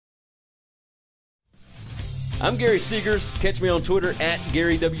I'm Gary Seegers. Catch me on Twitter at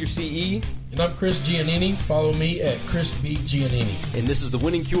GaryWCE. And I'm Chris Giannini. Follow me at Chris B. Giannini. And this is the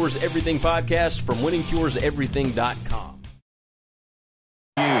Winning Cures Everything podcast from winningcureseverything.com.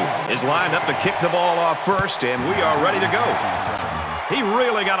 Is lined up to kick the ball off first, and we are ready to go. He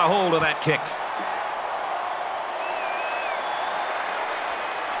really got a hold of that kick.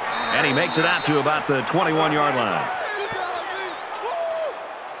 And he makes it out to about the 21-yard line.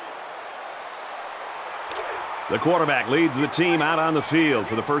 The quarterback leads the team out on the field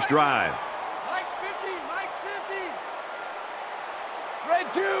for the first drive. Mike's 50, Mike's 50.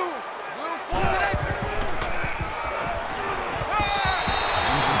 Red 2, blue 4.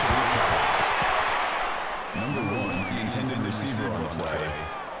 Number 1, the intended receiver on the play.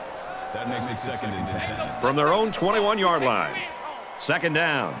 That makes it 2nd and 10. From their own 21-yard line. 2nd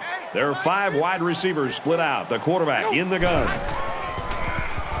down. There are 5 wide receivers split out. The quarterback in the gun.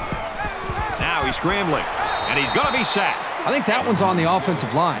 Now he's scrambling, and he's going to be sacked. I think that one's on the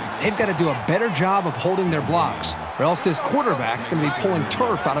offensive line. They've got to do a better job of holding their blocks, or else this quarterback's going to be pulling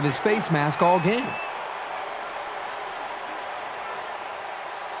turf out of his face mask all game.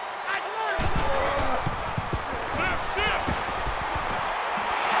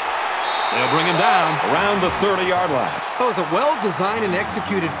 They'll bring him down around the 30-yard line. It was a well-designed and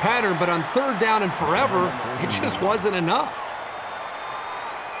executed pattern, but on 3rd down and forever, it just wasn't enough.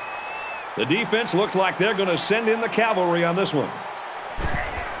 The defense looks like they're going to send in the cavalry on this one.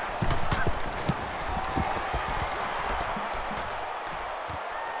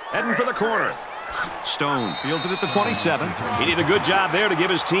 Heading for the corner. Stone fields it at the 27. He did a good job there to give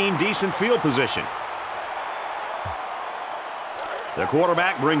his team decent field position. The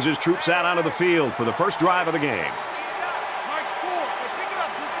quarterback brings his troops out onto the field for the first drive of the game.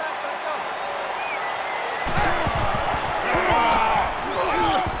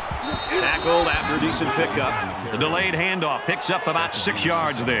 Tackled after a decent pickup. The delayed handoff picks up about 6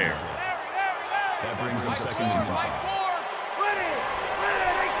 yards there. That brings him 2nd and 5.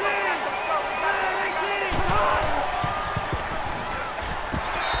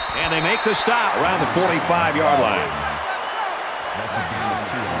 And they make the stop around the 45-yard line. That's a gain of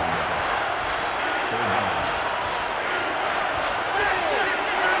 2.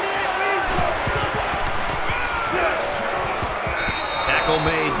 Tackle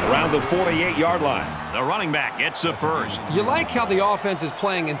made around the 48-yard line. The running back gets the first. You like how the offense is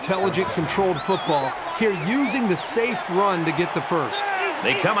playing intelligent, controlled football, here using the safe run to get the first.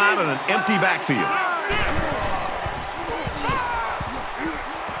 They come out in an empty backfield.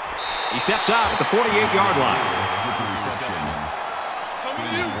 He steps out at the 48-yard line.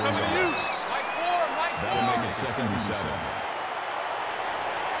 That'll make it 2nd and 7.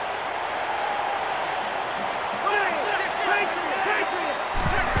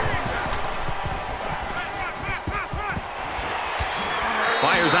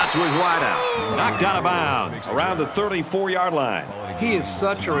 Fires out to his wideout. Knocked out of bounds around the 34-yard line. He is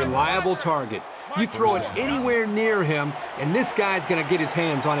such a reliable target. You throw it anywhere near him, and this guy's going to get his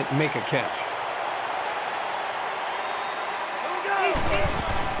hands on it and make a catch.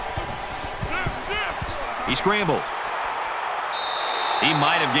 He scrambled. He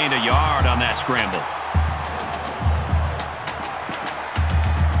might have gained a yard on that scramble.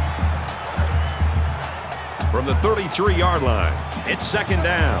 From the 33-yard line, it's 2nd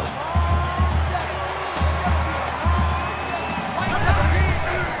down.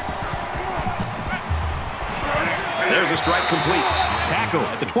 There's a strike complete. Tackle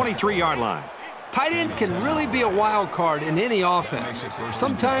at the 23-yard line. Tight ends can really be a wild card in any offense.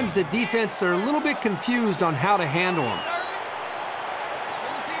 Sometimes the defense are a little bit confused on how to handle them.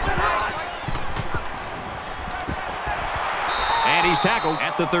 And he's tackled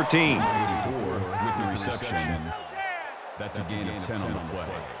at the 13. With the reception. That's a gain of 10 on the play.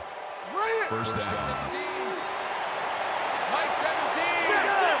 1st down. Mike 17.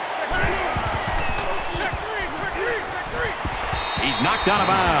 He's knocked out of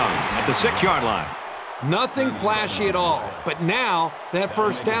bounds at the 6-yard line. Nothing flashy at all, but now that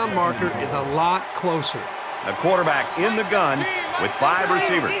 1st down marker is a lot closer. The quarterback in the gun with 5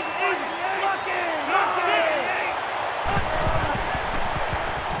 receivers.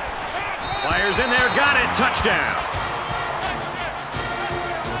 Fires in there, got it, touchdown.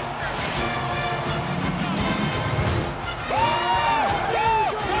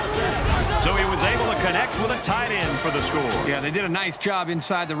 So he was able to connect with a tight end for the score. Yeah, they did a nice job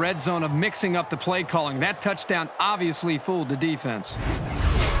inside the red zone of mixing up the play calling. That touchdown obviously fooled the defense.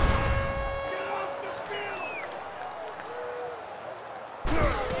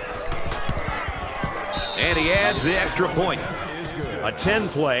 And he adds the extra point. A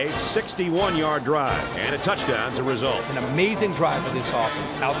 10-play, 61-yard drive, and a touchdown's a result. An amazing drive for this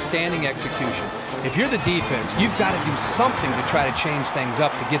offense. Outstanding execution. If you're the defense, you've got to do something to try to change things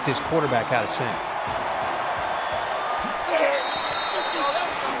up to get this quarterback out of sync.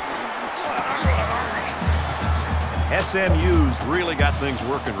 SMU's really got things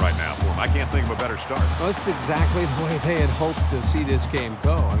working right now for them. I can't think of a better start. Well, that's exactly the way they had hoped to see this game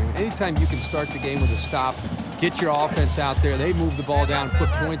go. I mean, anytime you can start the game with a stop, get your offense out there, they move the ball down, put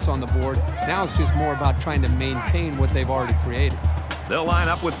points on the board. Now it's just more about trying to maintain what they've already created. They'll line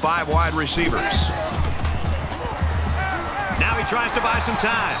up with 5 wide receivers. Now he tries to buy some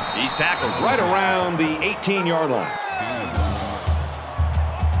time. He's tackled right around the 18-yard line.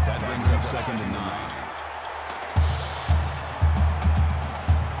 That brings up 2nd and 9.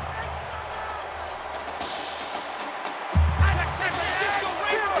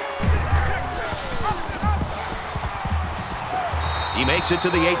 He makes it to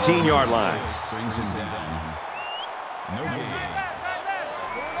the 18-yard line. Brings him down. No gain.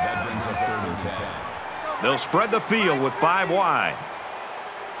 That brings us 3rd and 10. They'll spread the field with 5 wide.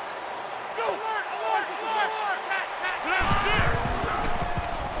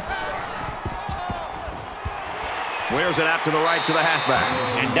 Wears it out to the right to the halfback.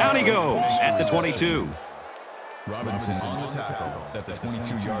 And down he goes at the 22. Robinson on the tackle at the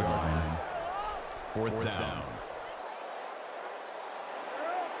 22-yard line. 4th down.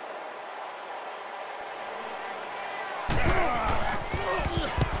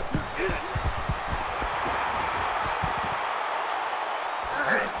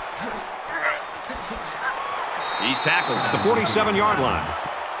 He's tackled at the 47-yard line.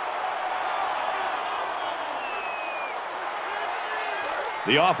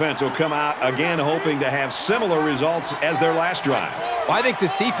 The offense will come out again hoping to have similar results as their last drive. Well, I think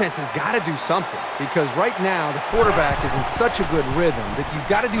this defense has got to do something because right now the quarterback is in such a good rhythm that you've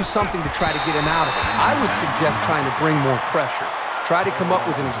got to do something to try to get him out of it. I would suggest trying to bring more pressure. Try to come up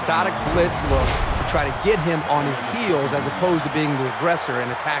with an exotic blitz look to try to get him on his heels as opposed to being the aggressor and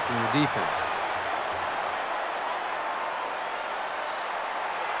attacking the defense.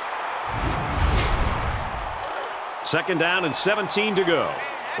 Second down and 17 to go.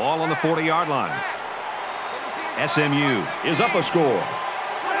 Ball on the 40-yard line. SMU is up a score.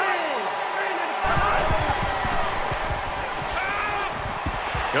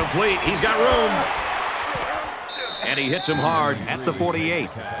 Complete. He's got room. And he hits him hard at the 48.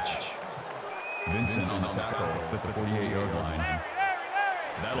 Vincent on the tackle at the 48-yard line.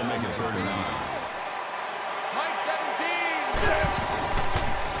 That'll make it 3rd and 9.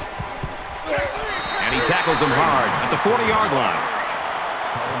 And he tackles him hard at the 40-yard line.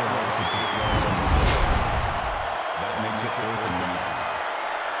 That makes it 4th and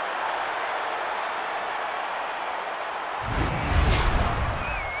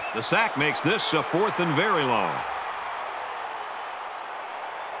 9. The sack makes this a 4th and very long.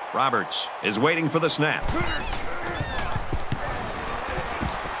 Roberts is waiting for the snap.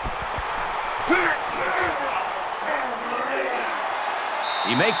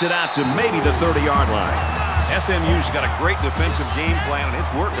 He makes it out to maybe the 30-yard line. SMU's got a great defensive game plan, and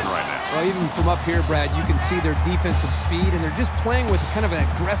it's working right now. Well, even from up here, Brad, you can see their defensive speed, and they're just playing with kind of an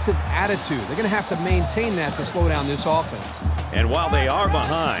aggressive attitude. They're going to have to maintain that to slow down this offense. And while they are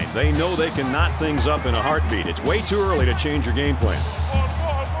behind, they know they can knot things up in a heartbeat. It's way too early to change your game plan.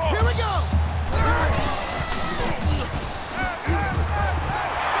 Here we go.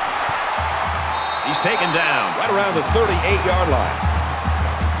 He's taken down right around the 38-yard line.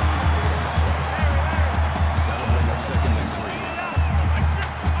 That'll bring up 2nd and 3.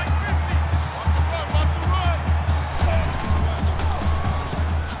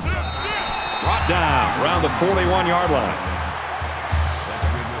 Brought down around the 41-yard line. That's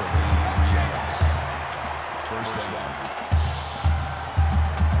good for a gain of 3 yards. 1st down.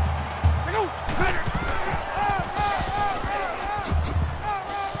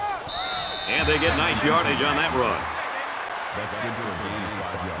 And they get nice yardage on that run. That's good for a gain of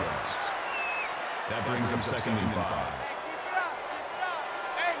 5 yards. That brings up 2nd and 5.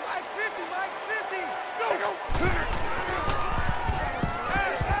 Hey, Mike's 50, Mike's 50. Go.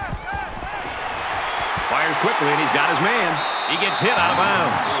 Fires quickly, and he's got his man. He gets hit out of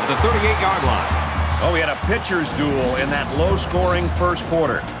bounds at the 38-yard line. Oh, we had a pitcher's duel in that low-scoring first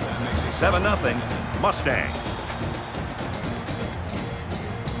quarter. 7-0, Mustangs.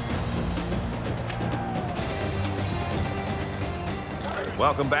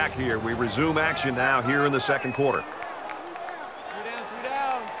 Welcome back here. We resume action now here in the second quarter. 3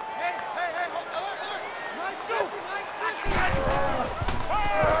 down. Hey, alert. Mike's 50, Mike's 50.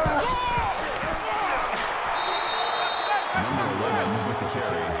 Number 11,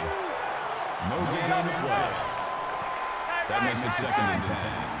 No gain on the play. That makes it 2nd and 10.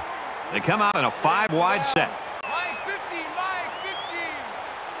 They come out in a 5-wide set. Mike 50, Mike 50.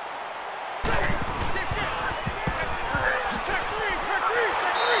 Check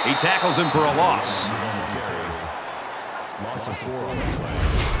three. He tackles him for a loss. Loss of 4 on the play.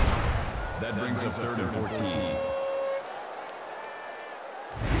 That brings up 3rd and 14.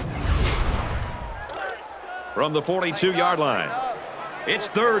 From the 42-yard line, it's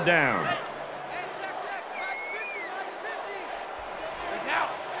 3rd down. Hey, check.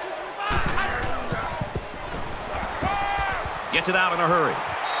 Mike 50, Gets it out in a hurry.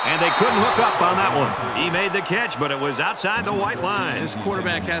 And they couldn't hook up on that one. He made the catch, but it was outside the white line. This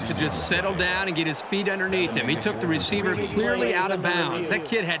quarterback has to just settle down and get his feet underneath him. He took the receiver clearly out of bounds. That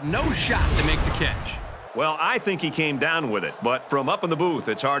kid had no shot to make the catch. Well, I think he came down with it, but from up in the booth,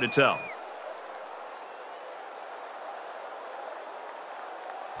 it's hard to tell.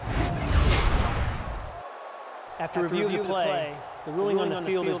 After review of the play, the ruling on the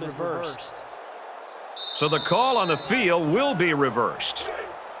field is reversed. So the call on the field will be reversed.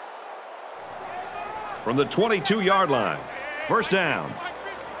 From the 22-yard line, 1st down.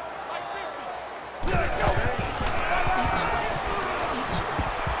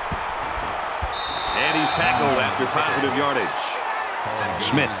 And he's tackled after positive yardage.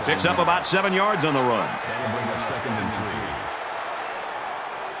 Smith picks up about 7 yards on the run. That'll bring up 2nd and 3.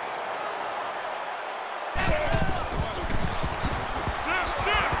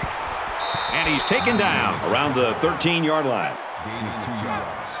 And he's taken down around the 13-yard line. Gain of 2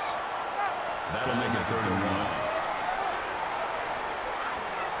 yards. That'll make it 3rd and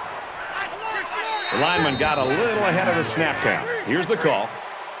 1. The lineman got a little ahead of the snap count. Here's the call.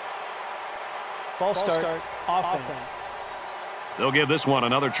 False start, offense. They'll give this one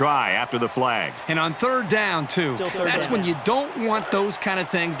another try after the flag. And on 3rd down, too. That's when you don't want those kind of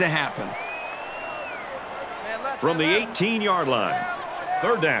things to happen. From the 18-yard line,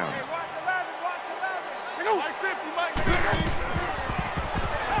 3rd down.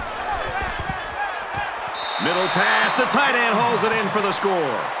 Middle pass, the tight end holds it in for the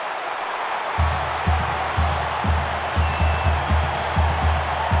score.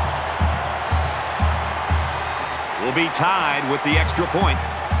 Will be tied with the extra point.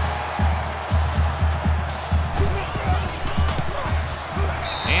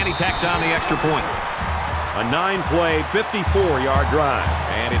 And he tacks on the extra point. A 9-play, 54-yard drive,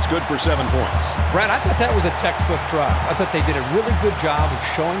 and it's good for 7 points. Brad, I thought that was a textbook drive. I thought they did a really good job of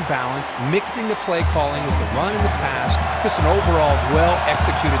showing balance, mixing the play calling with the run and the pass. Just an overall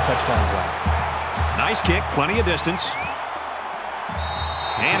well-executed touchdown drive. Nice kick, plenty of distance.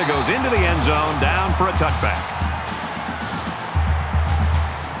 And it goes into the end zone, down for a touchback.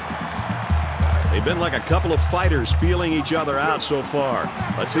 They've been like a couple of fighters feeling each other out so far.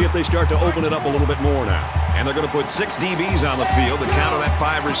 Let's see if they start to open it up a little bit more now. And they're going to put 6 DBs on the field to counter that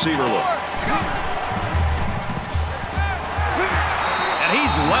 5-receiver look. And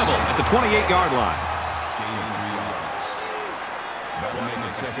he's level at the 28-yard line. Gain of 3 yards. That'll make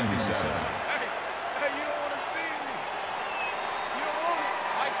it 2nd and 7.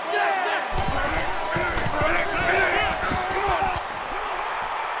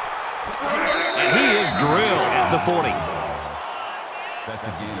 And he is drilled at the 40. That's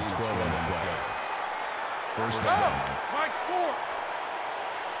a gain of 12 on the play. 1st down. Mike 4.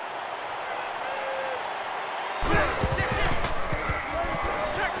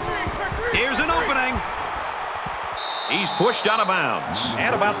 Here's an opening. He's pushed out of bounds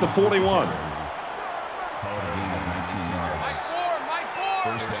at about the 41. Call it a gain of 19 yards. Mike 4. Mike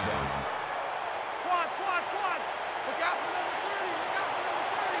 4. 1st down. Quads. Look out for number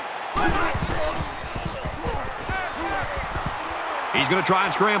 30. He's going to try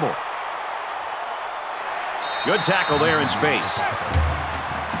and scramble. Good tackle there in space.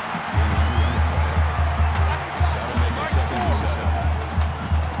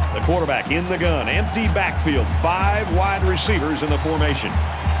 The quarterback in the gun. Empty backfield. 5 wide receivers in the formation.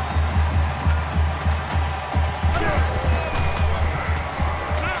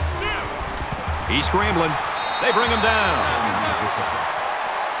 He's scrambling. They bring him down.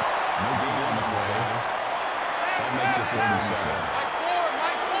 No gain on the play. That makes it 3rd and 7.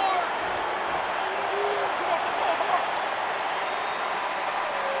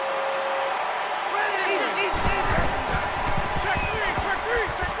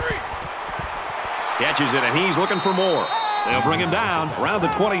 Catches it, and he's looking for more. They'll bring him down around the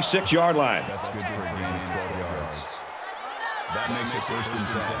 26-yard line. That's good for a gain of 12 yards. That makes it 1st and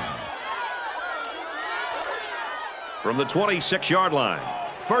 10. From the 26-yard line,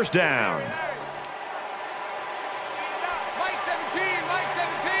 1st down. Mike 17.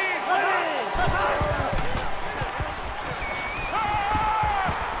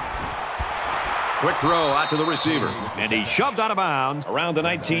 Quick throw out to the receiver. And he shoved out of bounds around the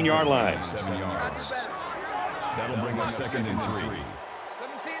 19-yard line. 7 yards. That'll bring up 2nd and 3. 17's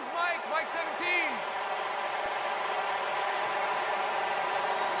Mike. Mike 17.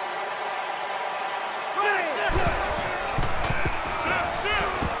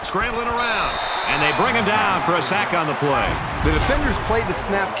 Scrambling around. And they bring him down for a sack on the play. The defenders played the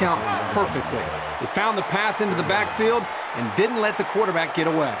snap count perfectly. They found the path into the backfield and didn't let the quarterback get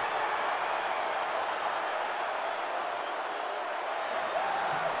away.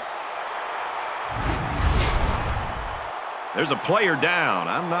 There's a player down.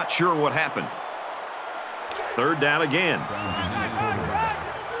 I'm not sure what happened. 3rd down again.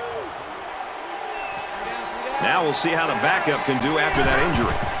 Now we'll see how the backup can do after that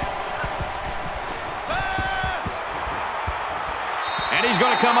injury. And he's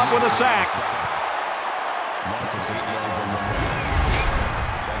going to come up with a sack. Loss of 8 yards on the play.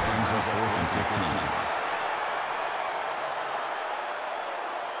 That brings us 4th and 15.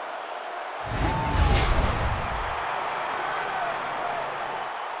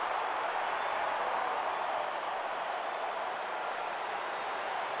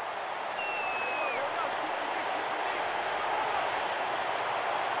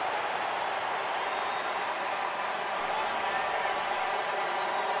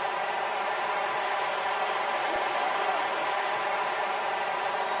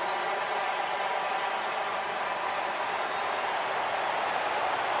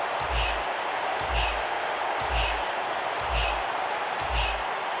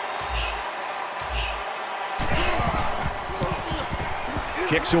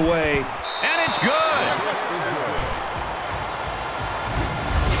 Kicks away, and it's good.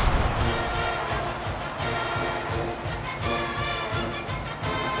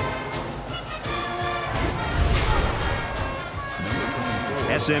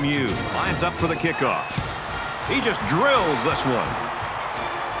 SMU lines up for the kickoff. He just drills this one.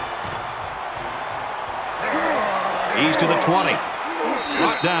 He's to the 20.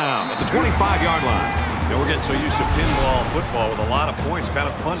 Brought down at the 25-yard line. You know, we're getting so used to pinball football with a lot of points. Kind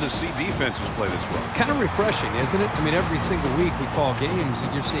of fun to see defenses play this well. Kind of refreshing, isn't it? I mean, every single week we call games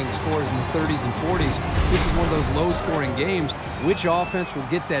and you're seeing scores in the 30s and 40s. This is one of those low-scoring games. Which offense will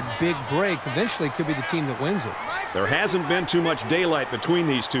get that big break? Eventually it could be the team that wins it. There hasn't been too much daylight between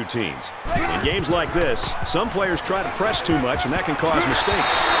these two teams. In games like this, some players try to press too much, and that can cause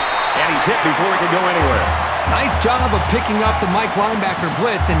mistakes. And he's hit before he can go anywhere. Nice job of picking up the Mike linebacker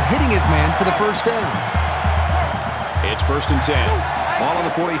blitz and hitting his man for the first down. It's 1st and 10. Ball on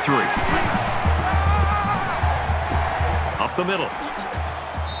the 43. Up the middle.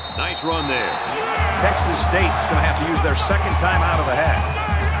 Nice run there. Texas State's going to have to use their 2nd time out of the half.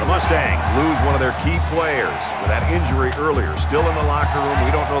 The Mustangs lose one of their key players with that injury earlier. Still in the locker room.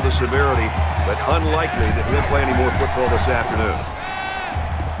 We don't know the severity, but unlikely that he'll play any more football this afternoon.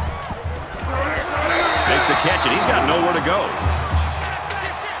 Makes the catch, and he's got nowhere to go.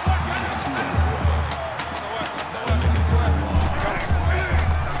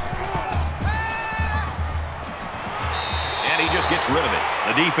 And he just gets rid of it.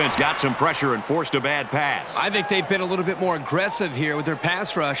 The defense got some pressure and forced a bad pass. I think they've been a little bit more aggressive here with their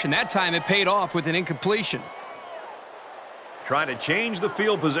pass rush, and that time it paid off with an incompletion. Trying to change the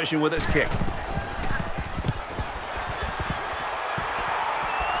field position with his kick.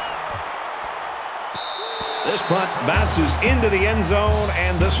 This punt bounces into the end zone,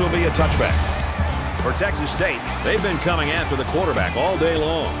 and this will be a touchback. For Texas State, They've been coming after the quarterback all day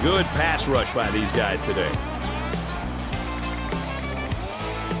long. Good pass rush by these guys today.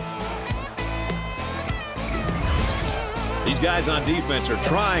 These guys on defense are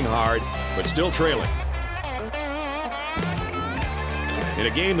trying hard, but still trailing. In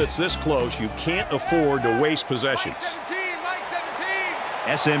a game that's this close, you can't afford to waste possessions. Mike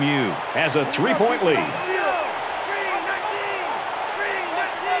 17. SMU has a 3-point lead.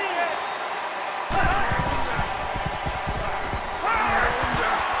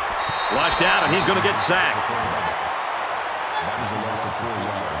 Flushed out, and he's going to get sacked. That was a loss of 4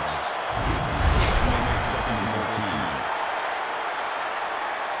 yards. That makes it 2nd and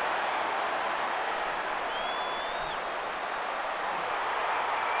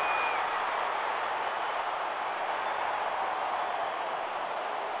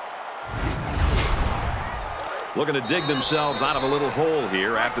 14. Looking to dig themselves out of a little hole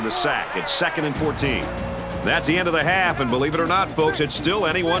here after the sack. It's 2nd and 14. That's the end of the half, and believe it or not, folks, it's still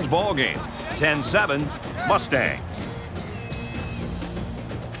anyone's ball game. 10-7, Mustangs.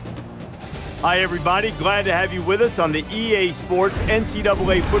 Hi, everybody. Glad to have you with us on the EA Sports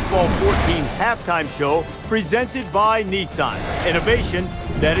NCAA Football 14 halftime show presented by Nissan. Innovation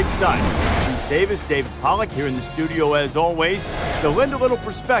that excites. Davis, David Pollack here in the studio as always to lend a little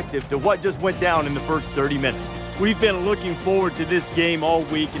perspective to what just went down in the first 30 minutes. We've been looking forward to this game all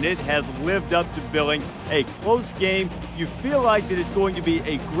week, and it has lived up to billing. A close game. You feel like that it's going to be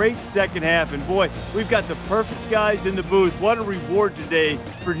a great second half, and boy, we've got the perfect guys in the booth. What a reward today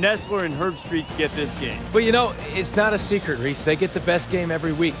for Nessler and Herbstreit to get this game. Well, you know, it's not a secret, Reese. They get the best game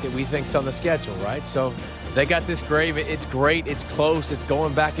every week that we think's on the schedule, right? So they got this great. It's great. It's close. It's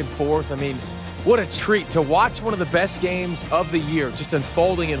going back and forth. I mean, what a treat to watch one of the best games of the year just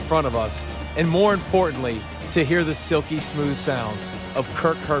unfolding in front of us, and more importantly, to hear the silky smooth sounds of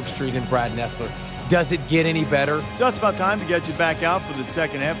Kirk Herbstreit and Brad Nessler. Does it get any better? Just about time to get you back out for the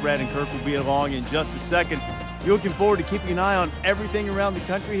second half. Brad and Kirk will be along in just a second. You're looking forward to keeping an eye on everything around the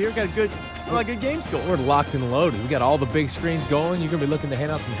country here. Got a good games going. We're locked and loaded. We got all the big screens going. You're going to be looking to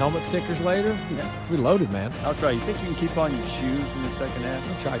hand out some helmet stickers later? Yeah. We're loaded, man. I'll try. You think you can keep on your shoes in the second half?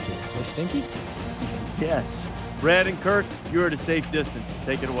 I'll try to. They stinky? Yes. Brad and Kirk, you're at a safe distance.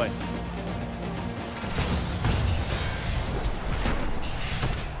 Take it away.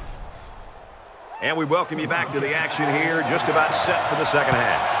 And we welcome you back to the action here, just about set for the second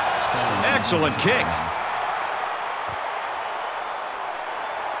half. Excellent kick.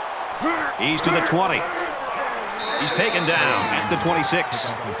 He's to the 20. He's taken down at the 26.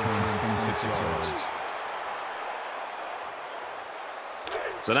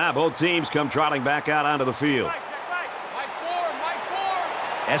 So now both teams come trotting back out onto the field.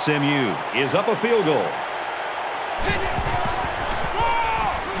 SMU is up a field goal.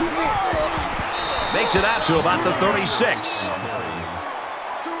 Makes it out to about the 36.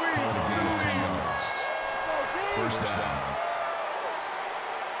 First down.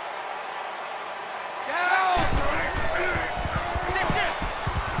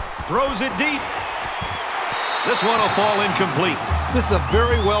 Throws it deep. This one will fall incomplete. This is a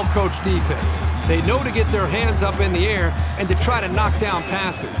very well-coached defense. They know to get their hands up in the air and to try to knock down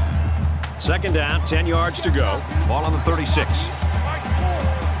passes. Second down, 10 yards to go. Ball on the 36.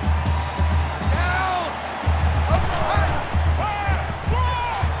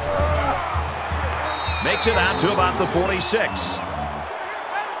 Makes it out to about the 46.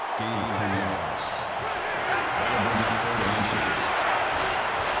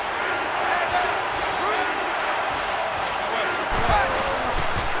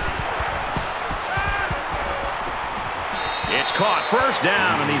 It's caught. First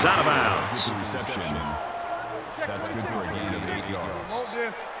down, and he's out of bounds. Reception. That's good for a gain of 8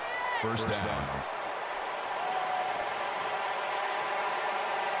 yards. First down.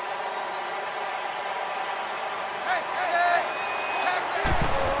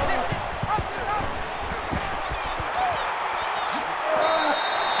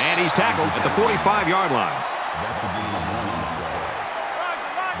 And he's tackled at the 45-yard line. That's a gain of 1 on the play.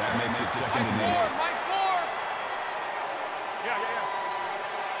 That makes it second and 8.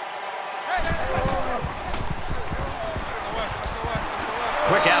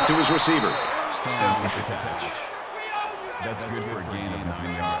 Quick out to his receiver. Stand with the catch. That's good for a gain of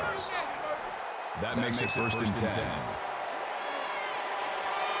 9 yards. That makes it first and 10.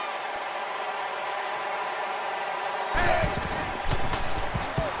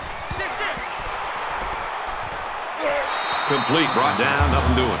 Complete, brought down,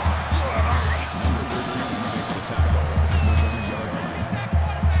 nothing doing.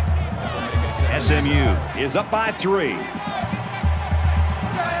 SMU is up by 3.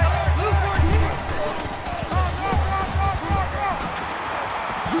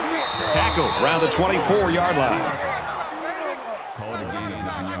 Tackle around the 24-yard line. Call it a gain of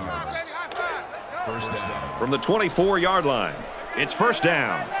 9 yards. First down. From the 24-yard line, it's first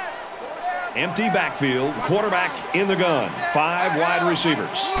down. Empty backfield, quarterback in the gun. 5 wide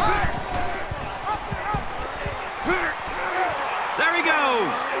receivers. There he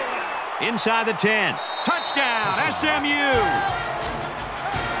goes. Inside the 10. Touchdown, SMU.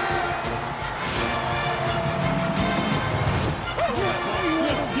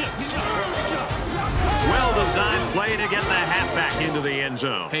 Well-designed play to get the halfback into the end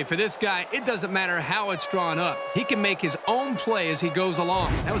zone. Hey, for this guy, it doesn't matter how it's drawn up. He can make his own play as he goes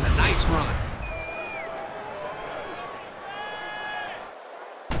along. That was a nice run.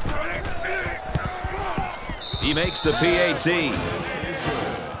 He makes the PAT.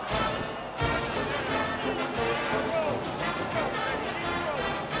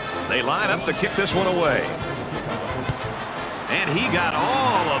 They line up to kick this one away. And he got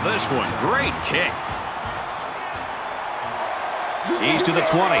all of this one. Great kick. He's to the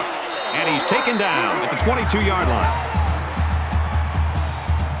 20. And he's taken down at the 22-yard line.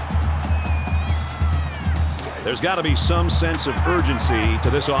 There's got to be some sense of urgency to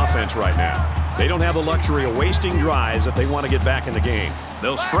this offense right now. They don't have the luxury of wasting drives if they want to get back in the game.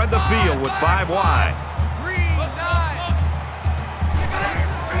 They'll spread the field with 5 wide.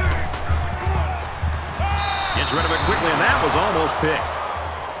 Gets rid of it quickly, and that was almost picked.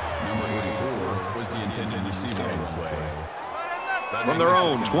 Number 84 was the intended receiver on the play. From their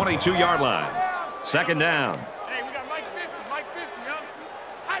own 22-yard line. Second down. Hey, we got Mike 50, huh?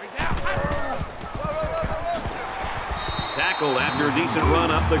 Tackled after a decent run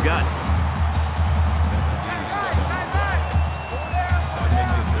up the gut. That's a team of 7 on the play. That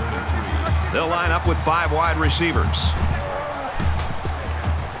makes it 33. They'll line up with 5 wide receivers.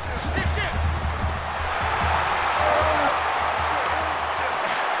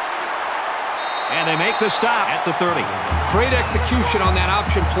 And they make the stop at the 30. Great execution on that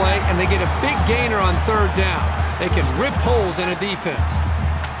option play, and they get a big gainer on third down. They can rip holes in a defense.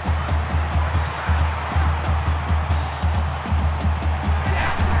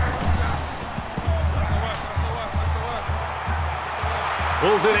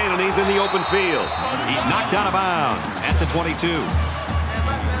 Pulls it in, and he's in the open field. He's knocked out of bounds at the 22.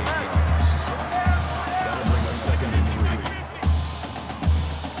 That'll bring up 2nd and 3.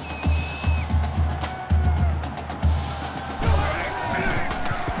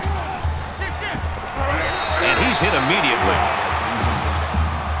 And he's hit immediately.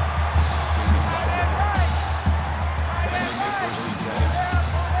 That makes it 1st and 10.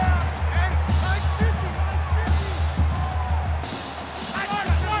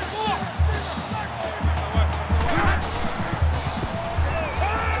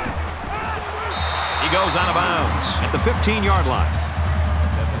 He goes out of bounds at the 15-yard line.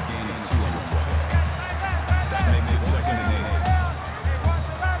 That's a gain of 2 on the play. That makes it 2nd and 8.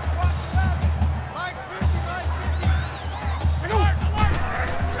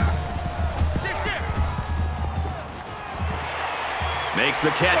 Makes the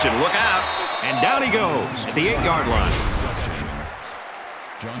catch, and look out. And down he goes at the 8-yard line.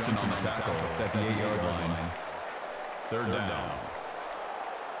 Johnson on the tackle at the 8-yard line. 3rd down.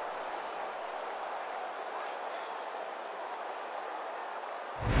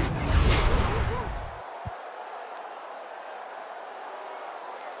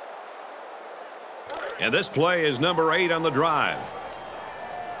 And this play is number 8 on the drive.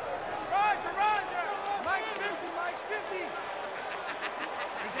 Roger. Mike's 50, Mike's 50.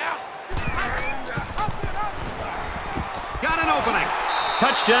 Got an opening.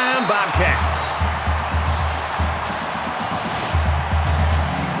 Touchdown, Bobcats.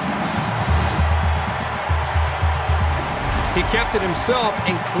 He kept it himself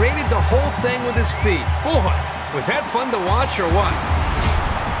and created the whole thing with his feet. Boy, was that fun to watch or what?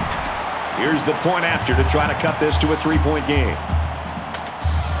 Here's the point after to try to cut this to a 3-point game.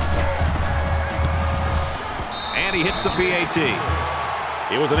 And he hits the PAT.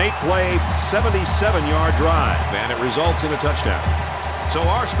 It was an 8-play, 77-yard drive, and it results in a touchdown. So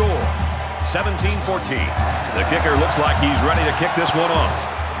our score, 17-14. The kicker looks like he's ready to kick this one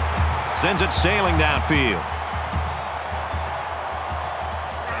off. Sends it sailing downfield.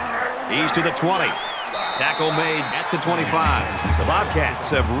 He's to the 20. Tackle made at the 25. The Bobcats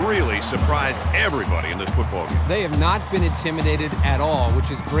have really surprised everybody in this football game. They have not been intimidated at all, which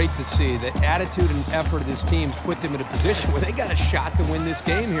is great to see. The attitude and effort of this team's put them in a position where they got a shot to win this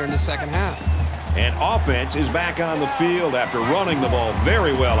game here in the second half. And offense is back on the field after running the ball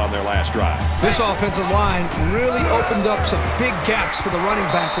very well on their last drive. This offensive line really opened up some big gaps for the running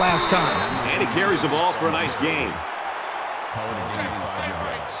back last time. And he carries the ball for a nice gain.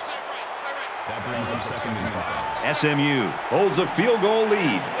 That brings up 2nd and 5. SMU holds a field goal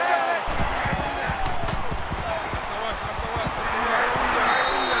lead.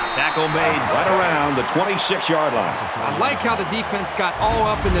 Tackle made right around the 26-yard line. I like how the defense got all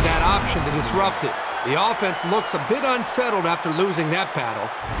up into that option to disrupt it. The offense looks a bit unsettled after losing that battle.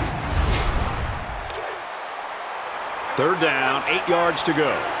 3rd down, 8 yards to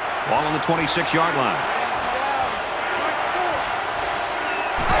go. Ball on the 26-yard line.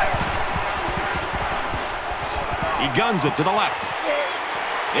 He guns it to the left.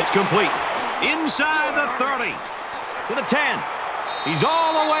 It's complete. Inside the 30. To the 10. He's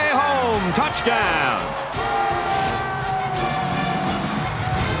all the way home. Touchdown.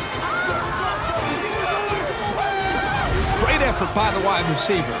 Great effort by the wide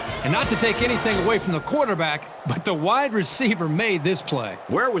receiver. And not to take anything away from the quarterback, but the wide receiver made this play.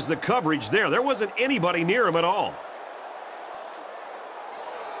 Where was the coverage there? There wasn't anybody near him at all.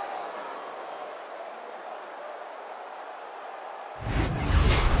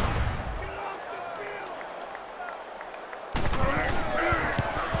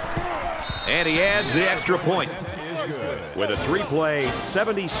 And he adds the extra point. with a 3-play,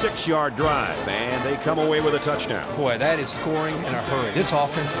 76-yard drive, and they come away with a touchdown. Boy, that is scoring in a hurry. This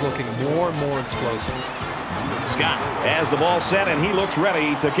offense is looking more and more explosive. Scott has the ball set, and he looks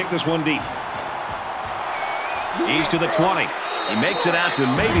ready to kick this one deep. He's to the 20. He makes it out to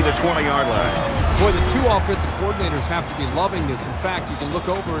maybe the 20-yard line. Boy, the two offensive coordinators have to be loving this. In fact, you can look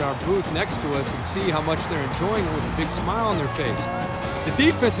over at our booth next to us and see how much they're enjoying it with a big smile on their face. The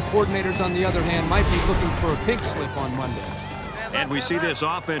defensive coordinators, on the other hand, might be looking for a pink slip on Monday. And we see this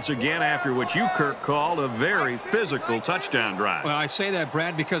offense again after what you, Kirk, called a very physical touchdown drive. Well, I say that,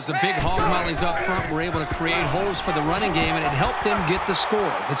 Brad, because the big hog mollies up front were able to create holes for the running game, and it helped them get the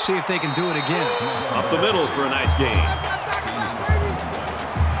score. Let's see if they can do it again. Up the middle for a nice gain.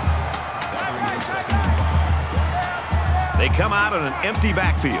 They come out in an empty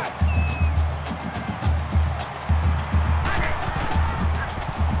backfield.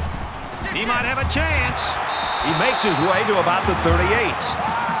 He might have a chance. He makes his way to about the 38.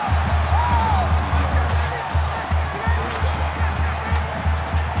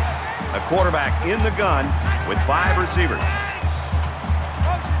 A quarterback in the gun with 5 receivers.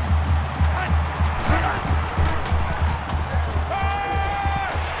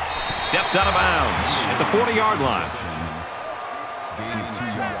 Steps out of bounds at the 40-yard line. Gain of 2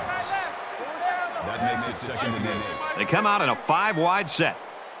 yards. That makes it 2nd and 8. They come out in a 5-wide set.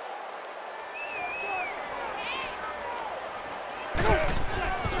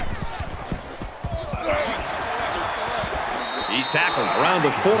 He's tackled around the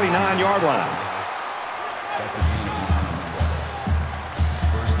 49-yard line. That's a gain of 9 on the play.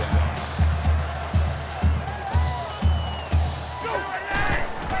 First down.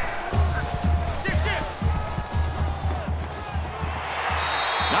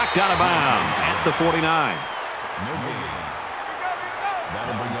 Knocked out of bounds at the 49. No gain.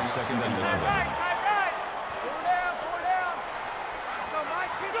 That'll bring up 2nd and 11.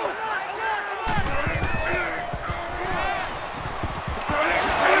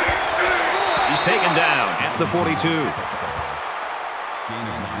 He's taken down at the 42. Gain of 9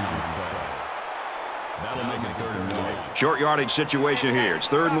 on the play. That'll make it 3rd and 1. Short yardage situation here. It's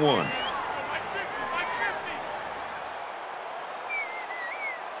 3rd and 1.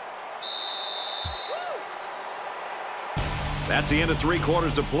 That's the end of 3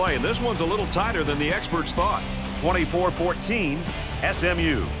 quarters to play, and this one's a little tighter than the experts thought. 24-14,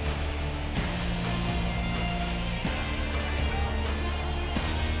 SMU.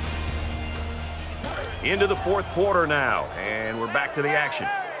 Into the 4th quarter now, and we're back to the action.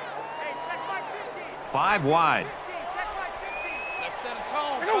 5 wide.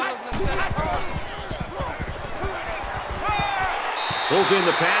 Pulls in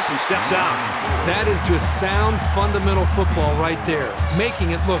the pass and steps out. That is just sound fundamental football right there,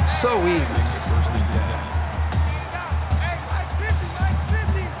 making it look so easy. First and 10.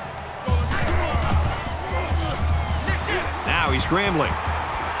 Now he's scrambling.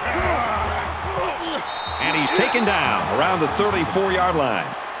 And he's taken down around the 34-yard line.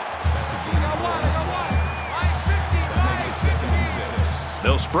 That's a gain of 4. That makes it 2nd and 6.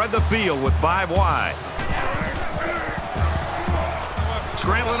 They'll spread the field with 5 wide.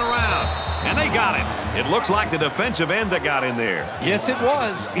 Scrambling around, and they got it. It looks like the defensive end that got in there. Yes, it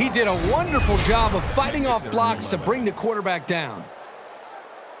was. He did a wonderful job of fighting off blocks to bring the quarterback down.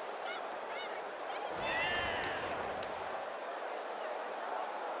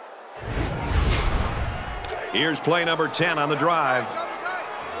 Here's play number 10 on the drive.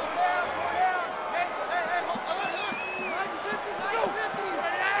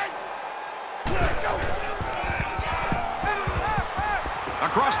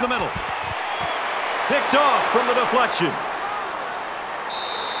 Across the middle. Picked off from the deflection.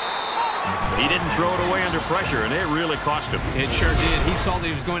 He didn't throw it away under pressure, and it really cost him. It sure did. He saw that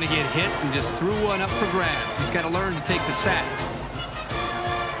he was going to get hit and just threw one up for grabs. He's got to learn to take the sack.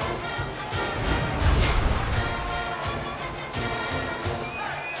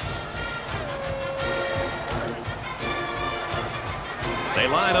 They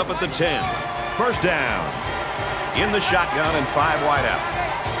line up at the 10. First down. In the shotgun and 5 wide out.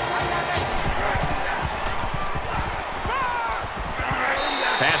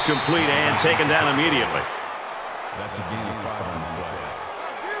 Pass complete and taken down immediately. That's a gain of 5 on the play.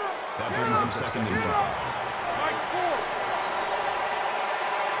 That brings him 2nd and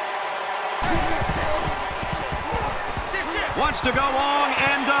 5. Wants to go long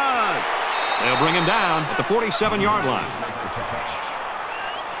and does. They'll bring him down at the 47-yard line.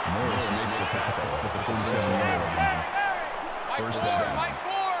 Morris makes the tackle at the 47-yard line. First down.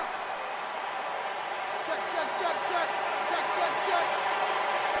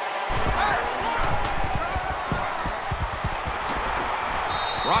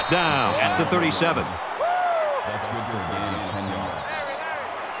 Brought down at the 37. That's good for a gain of 10 yards.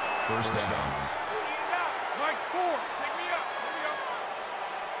 First down. Mike, 4. Pick me up.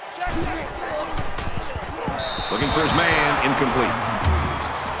 Check. Looking for his man, incomplete.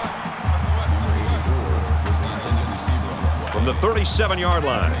 From the 37-yard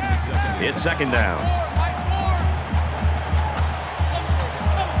line, it's second down.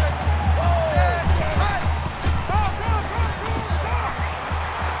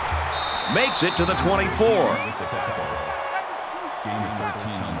 Makes it to the 24. Gain of 13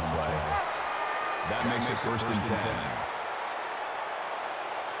 on the play. That makes it first and 10.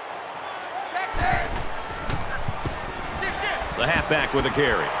 The halfback with a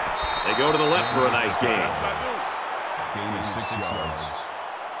carry. They go to the left for a nice gain. Gain of 6 yards.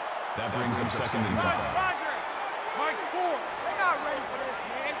 That brings up second and 5. Mike, 4. They're not ready for this,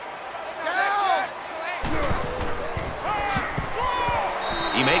 man.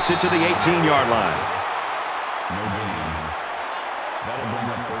 He makes it to the 18-yard line. No gain. That'll bring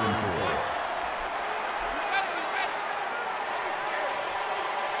up third and 4.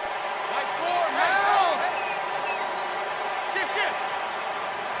 Mike, 4. Help! Shift.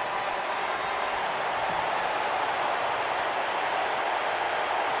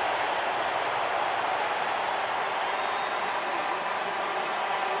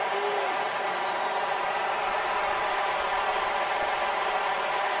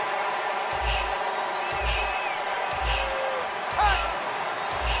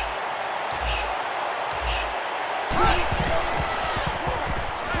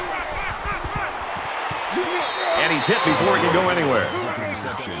 And he's hit before he can go anywhere.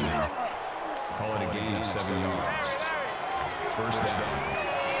 Reception. Call it a gain of 7 yards. First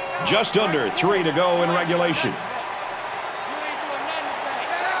down. Just under 3 to go in regulation.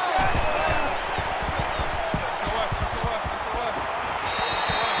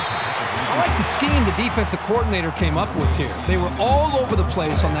 I like the scheme the defensive coordinator came up with here. They were all over the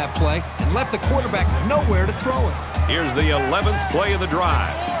place on that play and left the quarterback nowhere to throw it. Here's the 11th play of the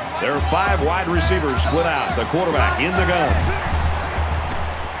drive. There are 5 wide receivers split out. The quarterback in the gun.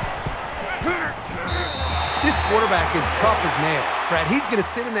 This quarterback is tough as nails. Brad, he's going to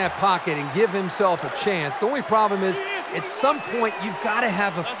sit in that pocket and give himself a chance. The only problem is, at some point, you've got to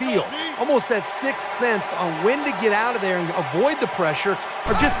have a feel, almost that sixth sense on when to get out of there and avoid the pressure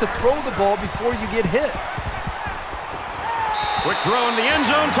or just to throw the ball before you get hit. Quick throw in the end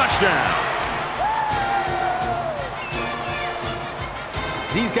zone, touchdown.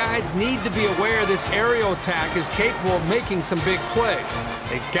 These guys need to be aware this aerial attack is capable of making some big plays.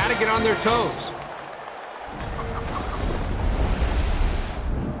 They've got to get on their toes.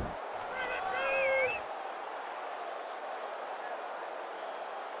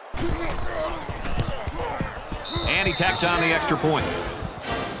 And he tacks on the extra point.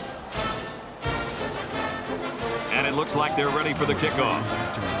 And it looks like they're ready for the kickoff.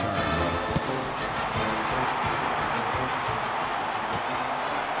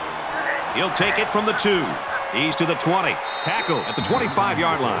 He'll take it from the 2. He's to the 20. Tackle at the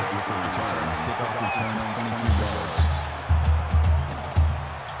 25-yard line.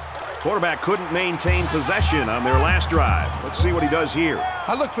 Quarterback couldn't maintain possession on their last drive. Let's see what he does here.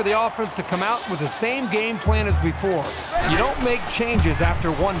 I look for the offense to come out with the same game plan as before. You don't make changes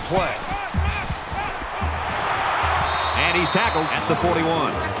after one play. And he's tackled at the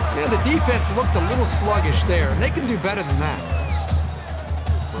 41. Yeah, the defense looked a little sluggish there, and they can do better than that.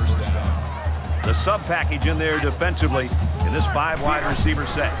 First down. The sub package in there defensively in this 5 wide receiver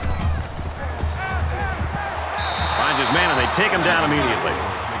set. Finds his man, and they take him down immediately.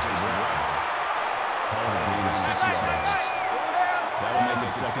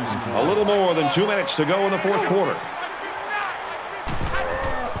 A little more than 2 minutes to go in the fourth quarter.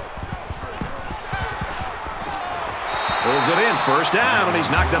 Pulls it in, first down, and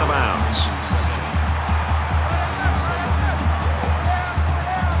he's knocked out of bounds.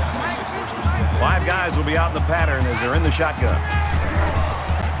 Five guys will be out in the pattern as they're in the shotgun.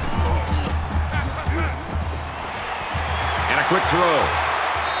 And a quick throw.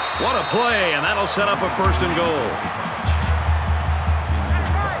 What a play, and that'll set up a first and goal.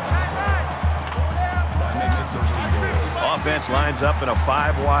 Offense lines up in a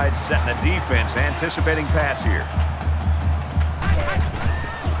 5-wide set, and the defense anticipating pass here.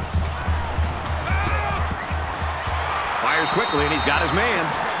 Fires quickly, and he's got his man.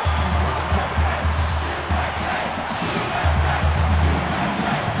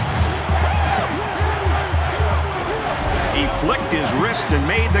 He flicked his wrist and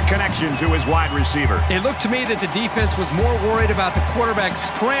made the connection to his wide receiver. It looked to me that the defense was more worried about the quarterback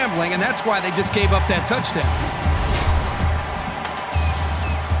scrambling, and that's why they just gave up that touchdown.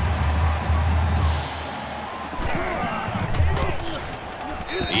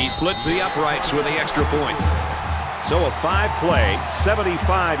 splits the uprights with the extra point. So a 5-play,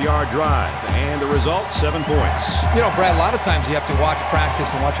 75-yard drive, and the result, 7 points. You know, Brad, a lot of times you have to watch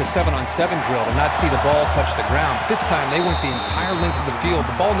practice and watch a 7-on-7 drill to not see the ball touch the ground. But this time, they went the entire length of the field.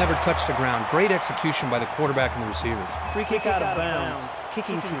 The ball never touched the ground. Great execution by the quarterback and the receivers. Free kick out of bounds.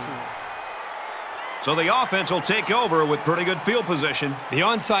 Kicking team. So the offense will take over with pretty good field position. The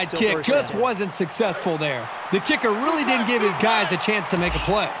onside kick just wasn't successful there. The kicker really didn't give his guys a chance to make a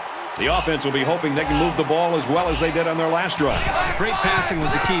play. The offense will be hoping they can move the ball as well as they did on their last drive. Great passing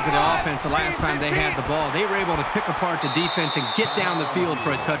was the key for the offense the last time they had the ball. They were able to pick apart the defense and get down the field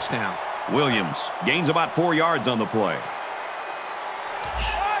for a touchdown. Williams gains about 4 yards on the play.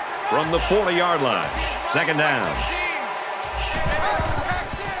 From the 40-yard line, second down.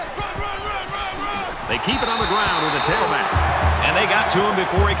 They keep it on the ground with the tailback. And they got to him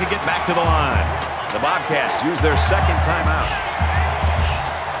before he could get back to the line. The Bobcats use their second timeout.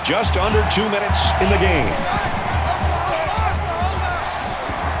 Just under 2 minutes in the game.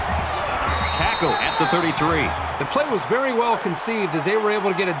 Tackle at the 33. The play was very well conceived as they were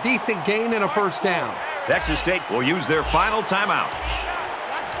able to get a decent gain and a first down. Texas State will use their final timeout.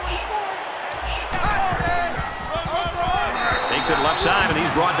 Takes it left side, and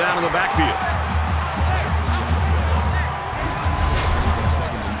he's brought down in the backfield.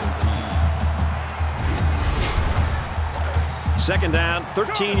 Second down,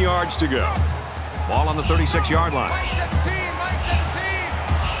 13 yards to go. Ball on the 36-yard line.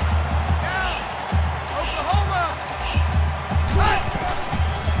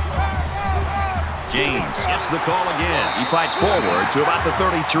 James gets the call again. He fights forward to about the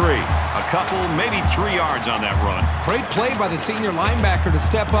 33. A couple, maybe 3 yards on that run. Great play by the senior linebacker to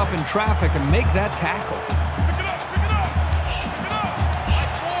step up in traffic and make that tackle.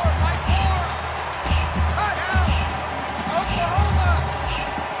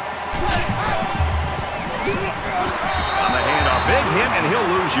 Big hit, and he'll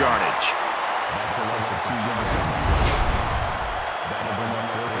lose yardage. That's a loss of 2 yards. That'll bring up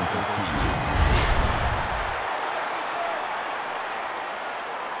 4th and 13.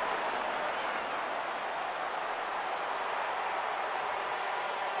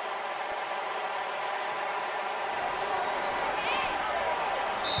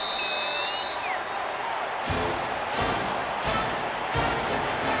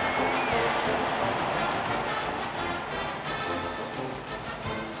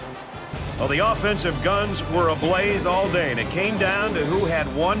 Well, the offensive guns were ablaze all day, and it came down to who had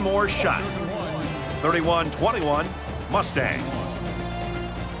one more shot. 31-21, Mustang.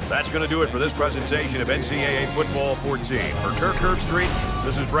 That's going to do it for this presentation of NCAA Football 14. For Kirk Herbstreit,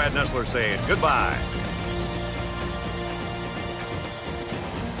 this is Brad Nessler saying goodbye.